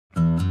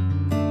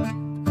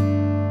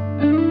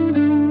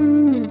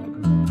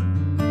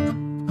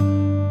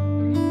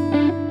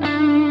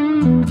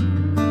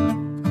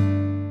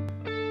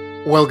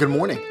Well, good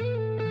morning.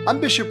 I'm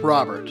Bishop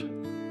Robert.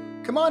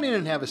 Come on in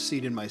and have a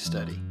seat in my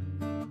study.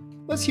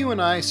 Let's you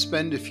and I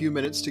spend a few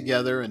minutes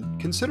together and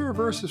consider a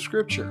verse of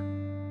Scripture.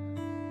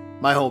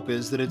 My hope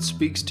is that it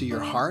speaks to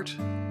your heart,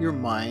 your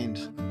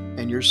mind,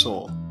 and your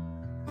soul.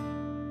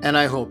 And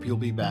I hope you'll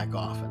be back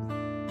often.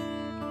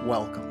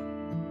 Welcome.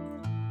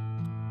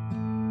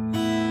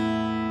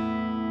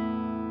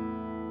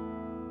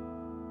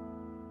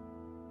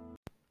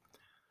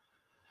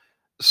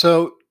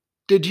 So,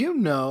 did you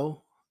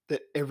know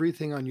that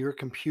everything on your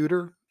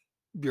computer,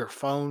 your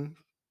phone,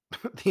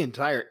 the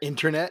entire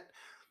internet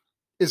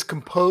is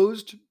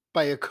composed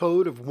by a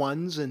code of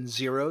ones and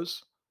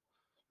zeros?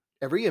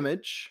 Every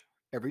image,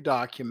 every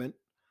document,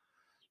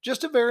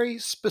 just a very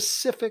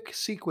specific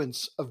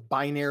sequence of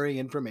binary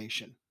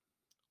information,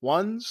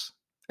 ones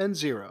and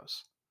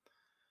zeros.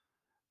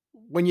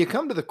 When you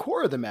come to the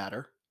core of the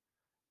matter,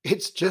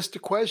 it's just a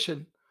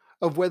question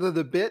of whether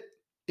the bit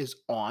is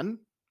on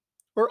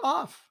or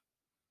off,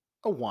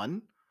 a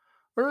 1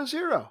 or a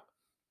 0.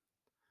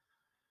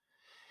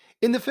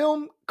 In the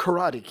film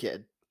Karate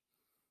Kid,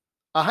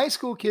 a high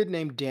school kid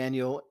named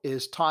Daniel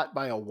is taught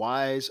by a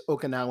wise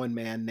Okinawan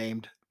man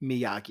named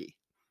Miyagi.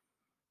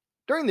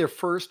 During their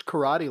first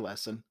karate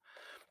lesson,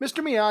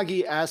 Mr.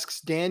 Miyagi asks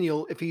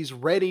Daniel if he's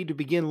ready to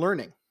begin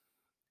learning,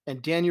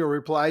 and Daniel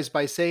replies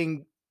by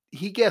saying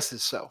he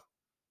guesses so.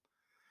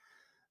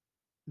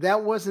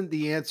 That wasn't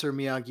the answer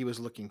Miyagi was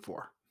looking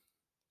for.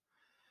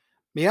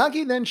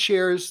 Miyagi then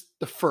shares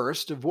the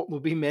first of what will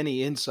be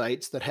many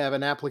insights that have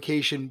an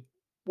application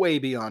way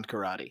beyond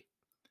karate.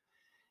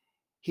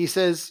 He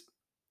says,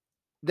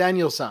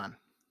 Daniel-san,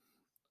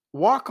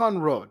 walk on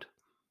road.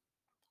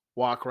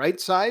 Walk right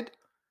side,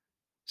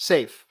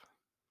 safe.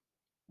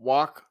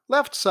 Walk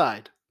left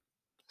side,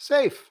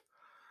 safe.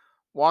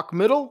 Walk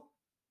middle,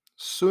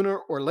 sooner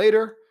or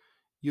later,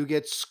 you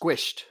get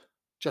squished,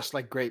 just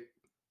like grape.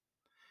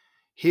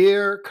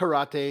 Here,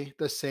 karate,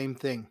 the same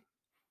thing.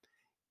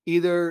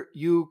 Either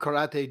you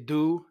karate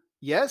do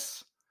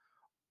yes,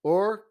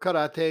 or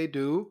karate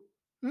do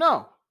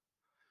no.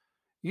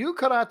 You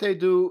karate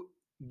do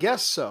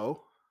guess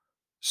so,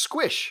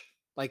 squish,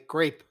 like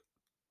grape.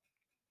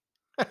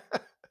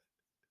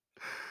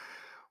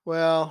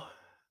 Well,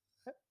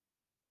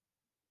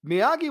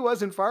 Miyagi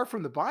wasn't far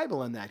from the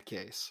Bible in that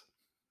case,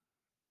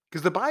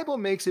 because the Bible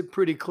makes it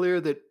pretty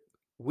clear that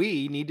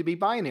we need to be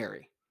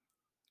binary.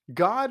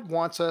 God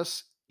wants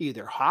us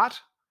either hot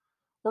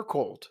or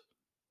cold,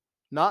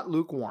 not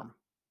lukewarm.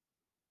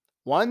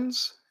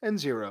 Ones and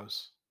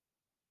zeros,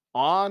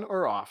 on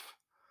or off.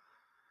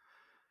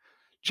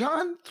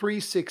 John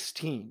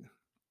 3:16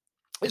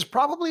 is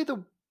probably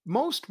the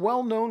most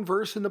well-known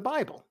verse in the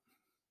Bible.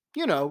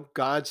 You know,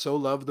 God so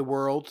loved the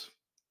world.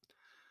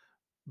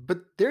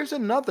 But there's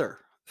another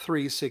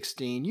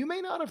 3:16 you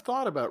may not have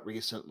thought about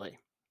recently,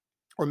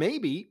 or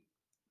maybe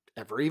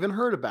ever even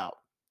heard about.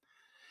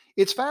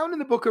 It's found in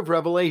the book of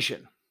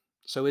Revelation.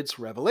 So it's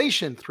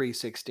Revelation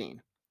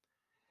 3:16.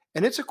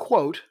 And it's a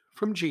quote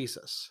from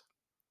Jesus.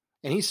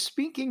 And he's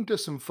speaking to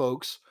some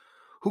folks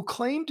who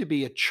claim to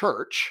be a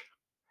church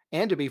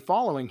and to be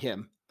following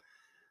him,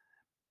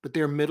 but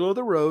they're middle of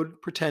the road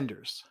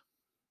pretenders.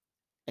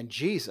 And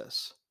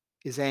Jesus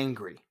is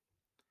angry.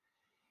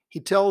 He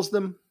tells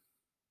them,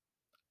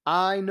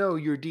 I know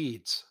your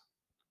deeds.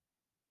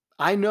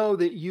 I know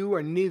that you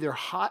are neither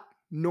hot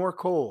nor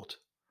cold.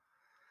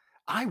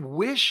 I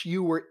wish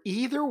you were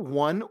either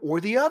one or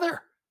the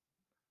other.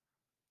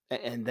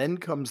 And then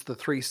comes the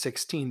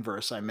 3:16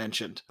 verse I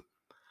mentioned.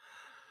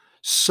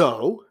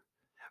 So,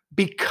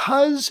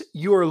 because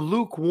you're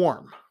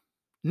lukewarm,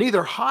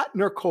 neither hot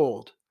nor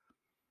cold,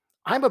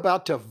 I'm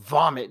about to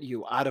vomit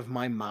you out of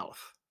my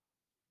mouth.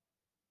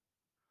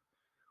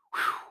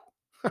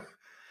 Whew.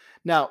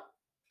 Now,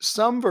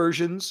 some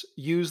versions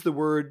use the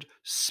word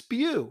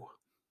spew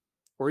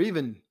or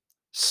even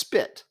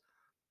spit,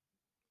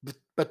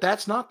 but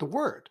that's not the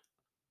word.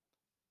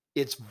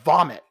 It's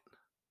vomit.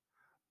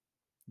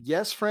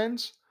 Yes,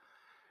 friends,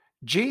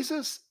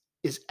 Jesus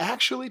is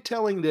actually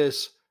telling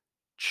this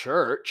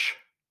church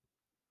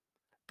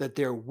that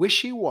their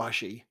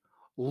wishy-washy,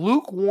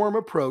 lukewarm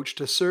approach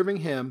to serving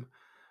him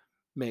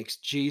makes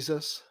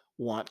Jesus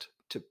want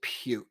to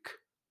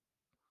puke.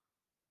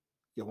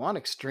 You want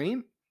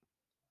extreme?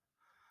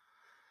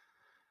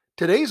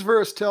 Today's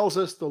verse tells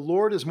us the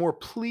Lord is more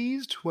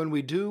pleased when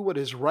we do what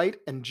is right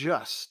and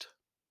just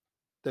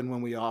than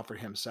when we offer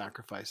him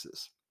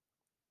sacrifices.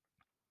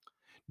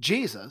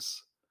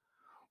 Jesus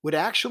would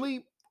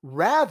actually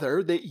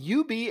rather that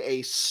you be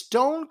a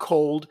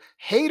stone-cold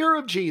hater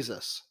of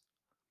Jesus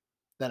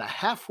than a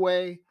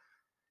halfway,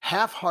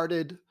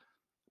 half-hearted,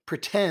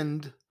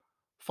 pretend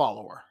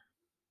follower.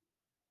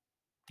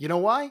 You know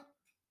why?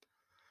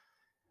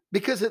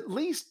 Because at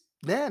least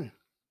then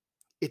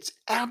it's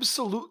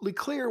absolutely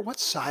clear what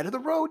side of the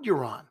road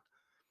you're on.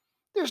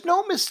 There's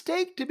no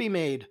mistake to be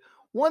made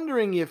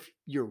wondering if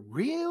you're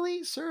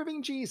really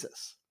serving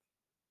Jesus.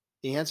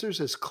 The answer's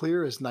as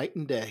clear as night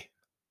and day.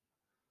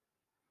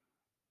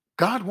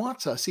 God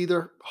wants us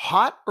either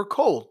hot or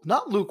cold,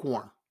 not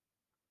lukewarm.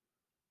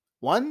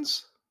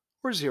 Ones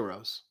or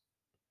zeros,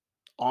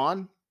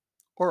 on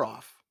or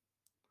off.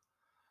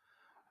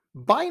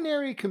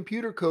 Binary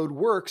computer code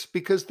works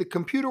because the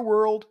computer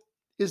world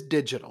is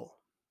digital,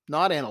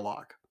 not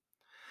analog.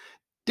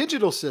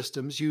 Digital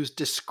systems use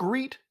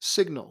discrete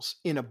signals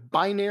in a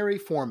binary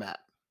format.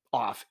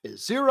 Off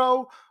is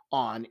 0,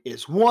 on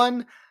is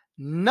 1,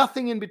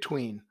 nothing in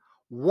between,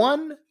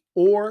 one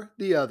or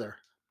the other.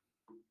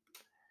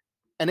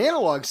 An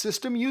analog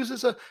system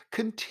uses a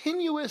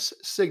continuous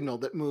signal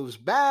that moves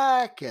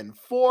back and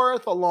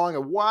forth along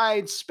a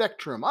wide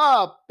spectrum,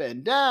 up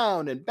and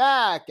down and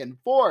back and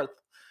forth.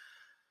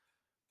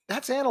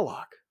 That's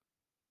analog.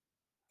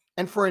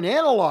 And for an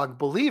analog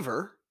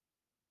believer,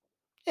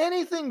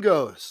 anything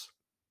goes.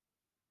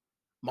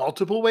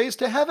 Multiple ways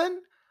to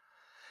heaven?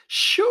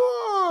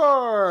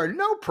 Sure,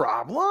 no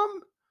problem.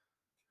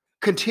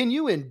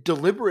 Continue in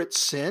deliberate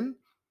sin?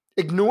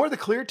 Ignore the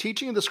clear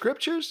teaching of the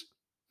scriptures?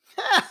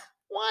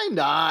 Why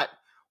not?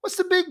 What's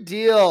the big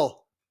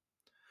deal?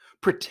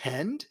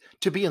 Pretend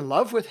to be in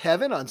love with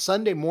heaven on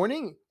Sunday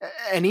morning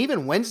and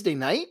even Wednesday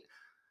night,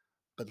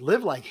 but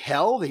live like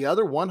hell the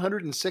other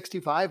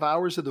 165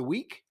 hours of the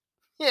week?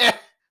 Yeah,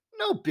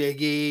 no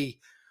biggie.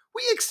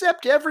 We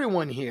accept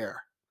everyone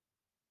here.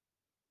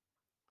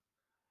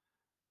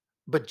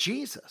 But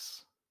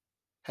Jesus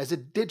has a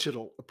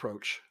digital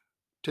approach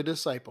to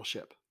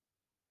discipleship.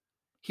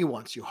 He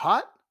wants you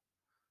hot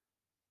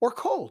or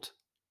cold,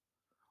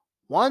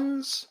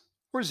 ones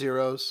or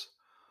zeros,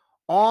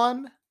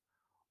 on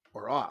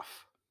or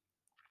off.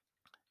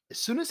 As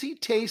soon as he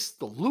tastes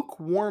the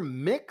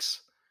lukewarm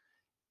mix,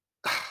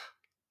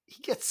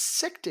 he gets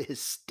sick to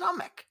his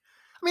stomach.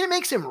 I mean, it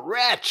makes him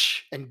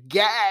retch and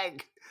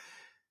gag.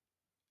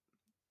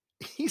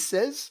 He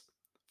says,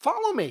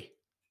 "Follow me."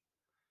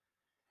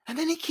 And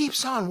then he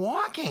keeps on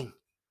walking,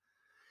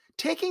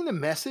 taking the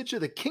message of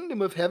the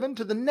kingdom of heaven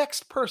to the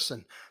next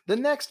person, the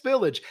next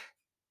village.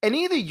 And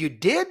either you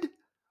did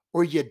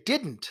or you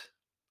didn't.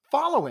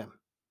 Follow him.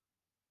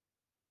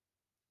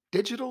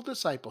 Digital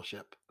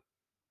discipleship.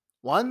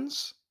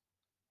 Ones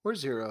or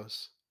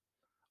zeros.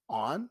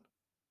 On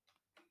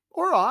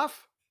or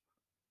off.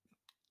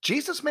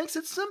 Jesus makes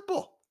it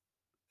simple.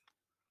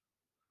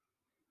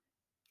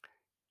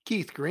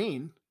 Keith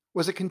Green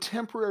was a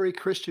contemporary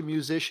Christian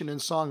musician and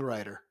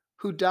songwriter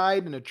who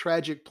died in a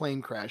tragic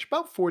plane crash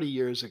about 40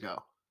 years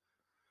ago.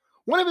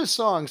 One of his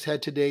songs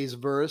had today's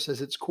verse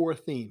as its core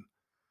theme.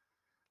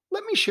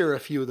 Let me share a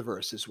few of the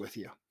verses with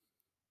you.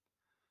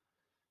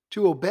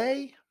 To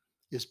obey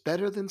is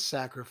better than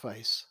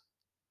sacrifice.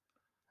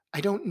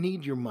 I don't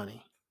need your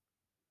money.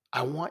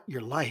 I want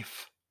your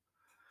life.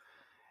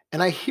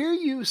 And I hear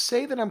you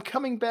say that I'm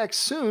coming back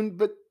soon,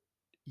 but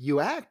you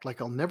act like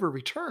I'll never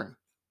return.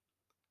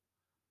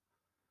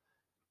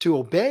 To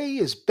obey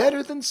is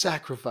better than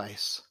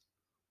sacrifice.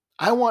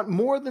 I want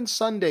more than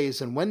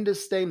Sundays and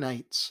Wednesday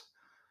nights.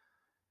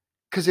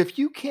 Because if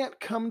you can't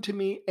come to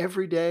me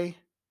every day,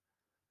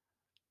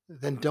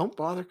 then don't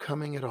bother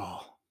coming at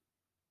all.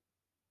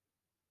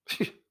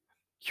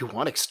 You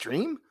want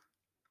extreme?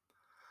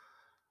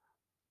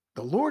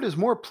 The Lord is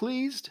more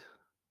pleased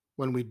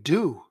when we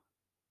do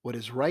what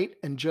is right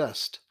and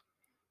just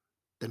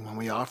than when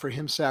we offer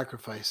him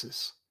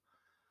sacrifices.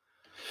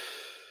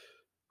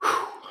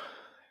 Whew.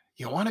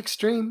 You want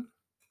extreme?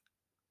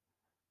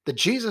 The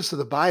Jesus of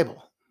the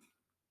Bible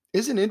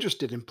isn't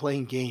interested in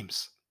playing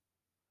games.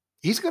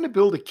 He's going to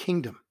build a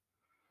kingdom.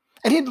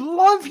 And he'd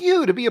love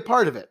you to be a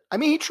part of it. I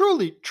mean, he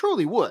truly,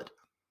 truly would.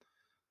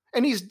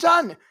 And he's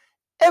done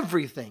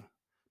everything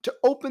to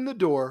open the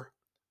door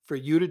for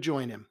you to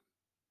join him.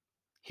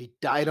 He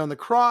died on the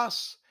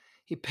cross.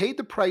 He paid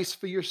the price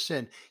for your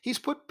sin. He's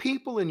put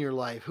people in your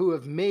life who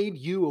have made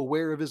you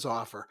aware of his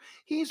offer.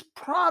 He's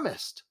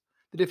promised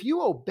that if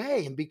you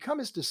obey and become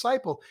his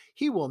disciple,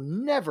 he will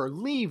never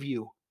leave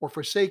you or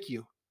forsake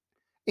you.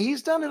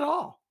 He's done it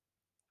all.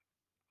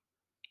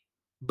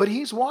 But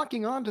he's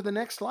walking on to the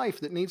next life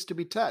that needs to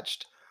be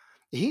touched.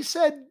 He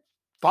said,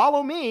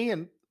 "Follow me,"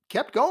 and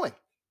kept going.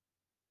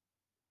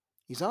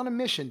 He's on a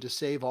mission to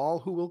save all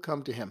who will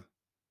come to him.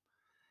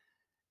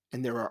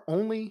 And there are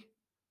only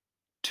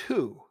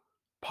two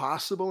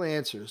possible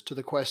answers to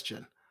the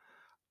question,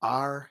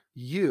 are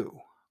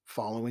you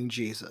following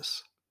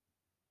Jesus?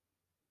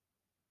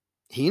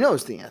 He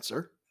knows the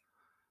answer.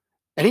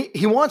 And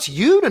he wants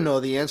you to know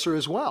the answer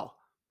as well.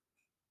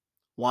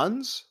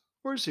 Ones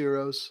or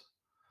zeros,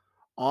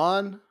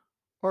 on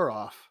or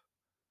off.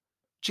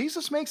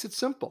 Jesus makes it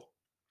simple.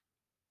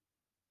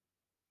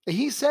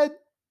 He said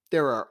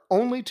there are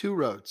only two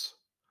roads.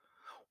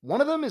 One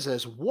of them is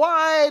as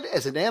wide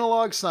as an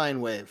analog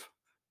sine wave.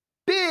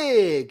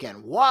 Big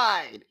and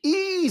wide.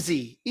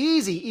 Easy,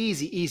 easy,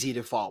 easy, easy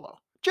to follow.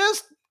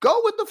 Just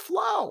go with the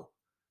flow.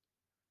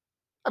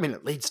 I mean,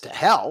 it leads to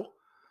hell.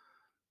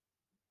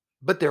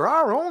 But there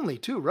are only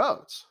two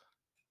roads.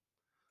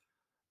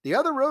 The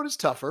other road is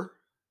tougher,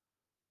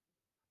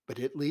 but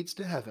it leads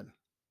to heaven.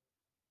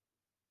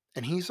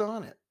 And he's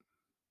on it.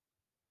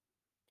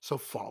 So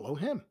follow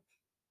him.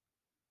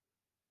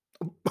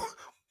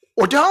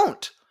 Or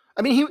don't.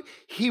 I mean,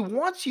 he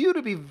wants you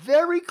to be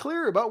very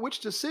clear about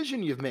which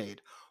decision you've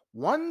made.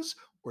 Ones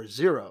or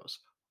zeros,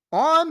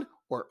 on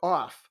or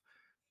off.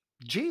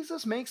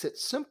 Jesus makes it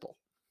simple.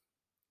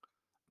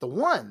 The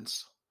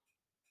ones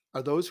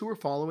are those who are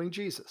following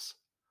Jesus,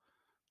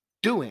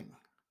 doing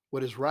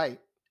what is right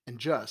and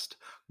just,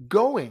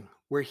 going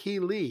where he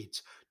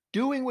leads,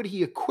 doing what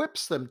he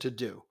equips them to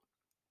do.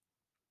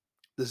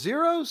 The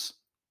zeros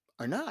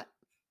are not.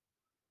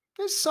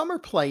 Some are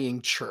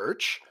playing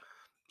church,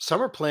 some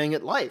are playing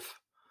at life.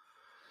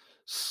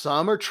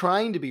 Some are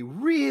trying to be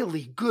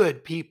really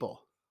good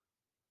people.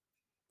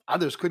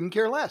 Others couldn't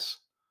care less.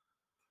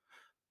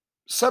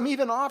 Some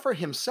even offer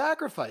him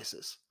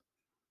sacrifices,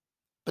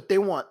 but they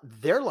want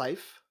their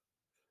life,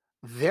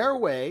 their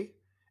way,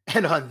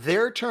 and on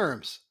their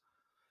terms.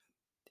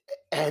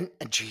 And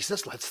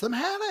Jesus lets them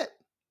have it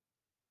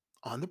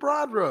on the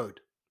broad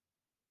road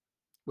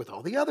with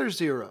all the other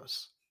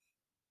zeros.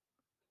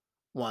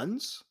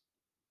 Ones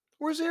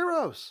or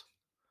zeros,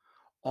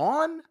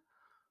 on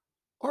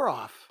or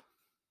off.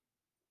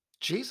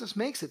 Jesus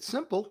makes it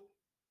simple.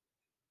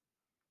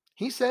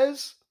 He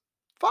says,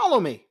 follow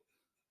me.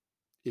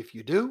 If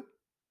you do,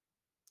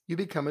 you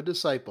become a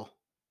disciple.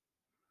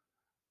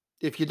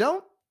 If you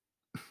don't,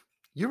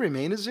 you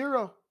remain a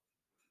zero.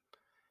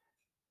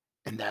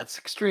 And that's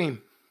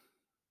extreme.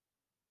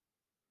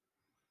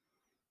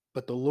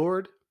 But the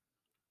Lord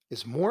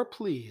is more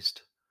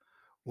pleased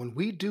when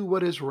we do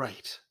what is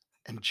right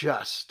and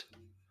just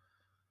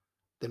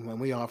than when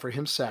we offer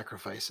him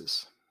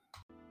sacrifices.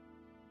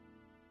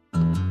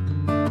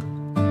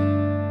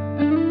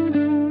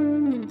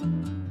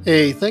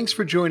 Hey, thanks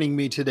for joining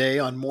me today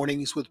on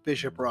Mornings with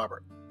Bishop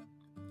Robert.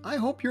 I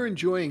hope you're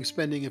enjoying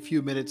spending a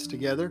few minutes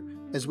together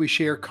as we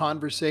share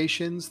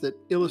conversations that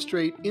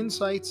illustrate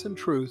insights and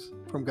truth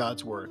from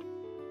God's Word.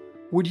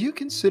 Would you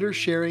consider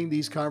sharing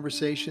these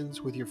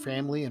conversations with your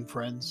family and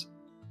friends?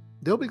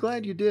 They'll be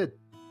glad you did.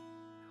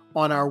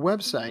 On our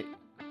website,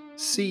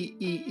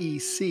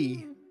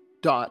 ceec.church,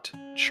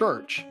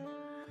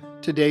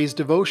 today's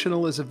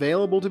devotional is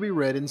available to be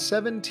read in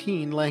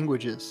 17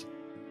 languages.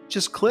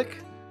 Just click,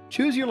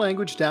 choose your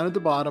language down at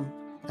the bottom,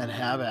 and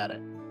have at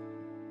it.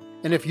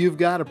 And if you've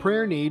got a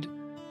prayer need,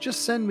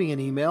 just send me an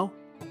email.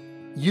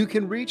 You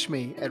can reach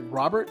me at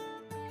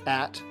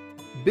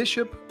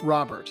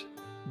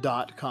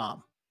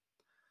robert@bishoprobert.com.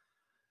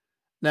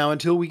 Now,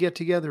 until we get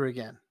together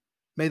again,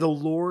 may the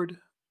Lord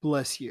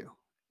bless you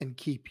and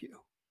keep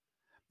you.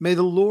 May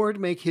the Lord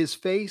make his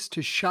face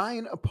to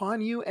shine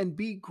upon you and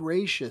be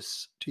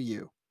gracious to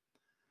you.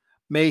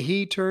 May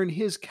he turn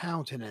his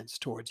countenance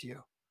towards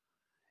you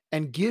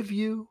and give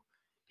you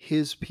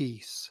his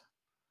peace.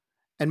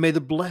 And may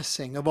the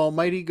blessing of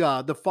Almighty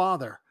God, the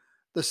Father,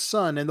 the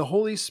Son, and the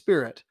Holy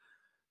Spirit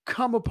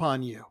come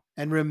upon you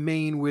and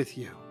remain with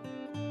you.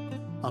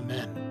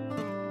 Amen.